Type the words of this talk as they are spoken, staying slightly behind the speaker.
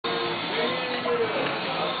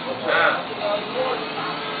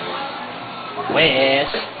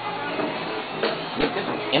West. Nigga,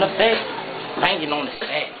 in effect, banging on the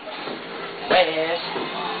set. West.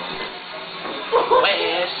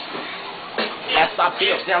 West. As I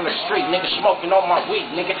bills down the street, nigga, smoking on my weed,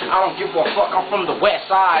 nigga. I don't give a fuck, I'm from the West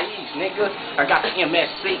Side East, nigga. I got the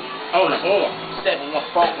MSC on the horn.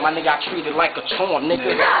 714, my nigga, I treat it like a charm, nigga.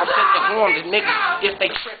 I'm sending horn to niggas if they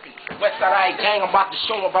tripping. West Side gang, I'm about to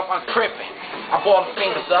show them about my crippin'. I ball the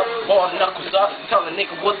fingers up, ball the knuckles up, tell a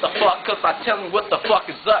nigga what the fuck, cause I tell him what the fuck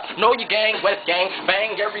is up. Know your gang, West gang,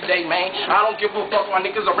 bang every day, man. I don't give a fuck, my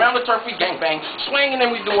niggas around the turf, we gang bang. Swinging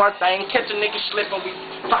and we do our thing, catch a nigga slipping, we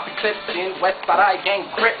poppin' clips in. West Side gang,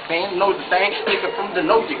 grip, man, know the thing. Nigga from the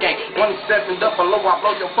know your gang, 27 up below, I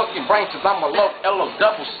blow your fucking brains, cause I'm a low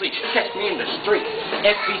LOCC. Catch me in the street,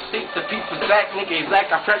 SBC to be exact, nigga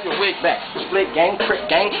exact, I press your wig back. Split gang, crip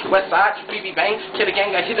gang, West Side, BB bang, kill a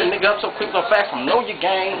gang, I hit a nigga up so quick, so fast. From know your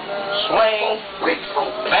gang, swing,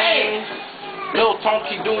 bang. Lil Tom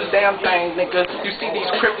keep doing his damn thing, nigga. You see these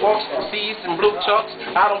crip walks, C's and blue chucks.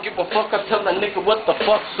 I don't give a fuck, I tell a nigga what the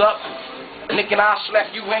fuck's up. Nigga, I'll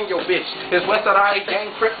slap you and your bitch. This West Side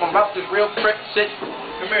gang crip, I'm about this real crip shit.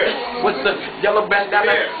 Come here. With the yellow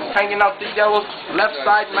bandana, hanging out the yellow left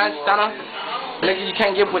side bandana. Nigga, you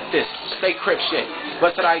can't get with this. Stay crip shit.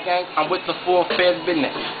 West Side gang, I'm with the full fed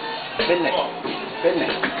business. Business.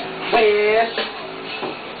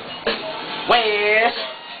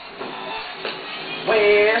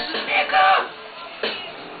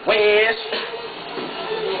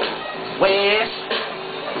 West.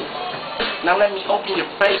 Now let me open your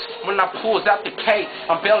face when I pulls out the cake.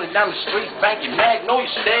 I'm bailing down the streets, banking Magnolia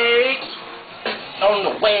States. On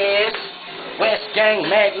the West gang,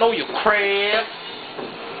 Magnolia crib.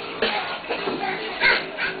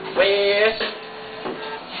 West.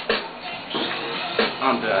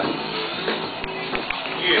 I'm done.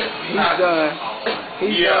 Yeah. He's done.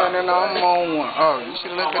 He's done and I'm on one. Oh, you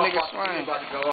should let the nigga swing.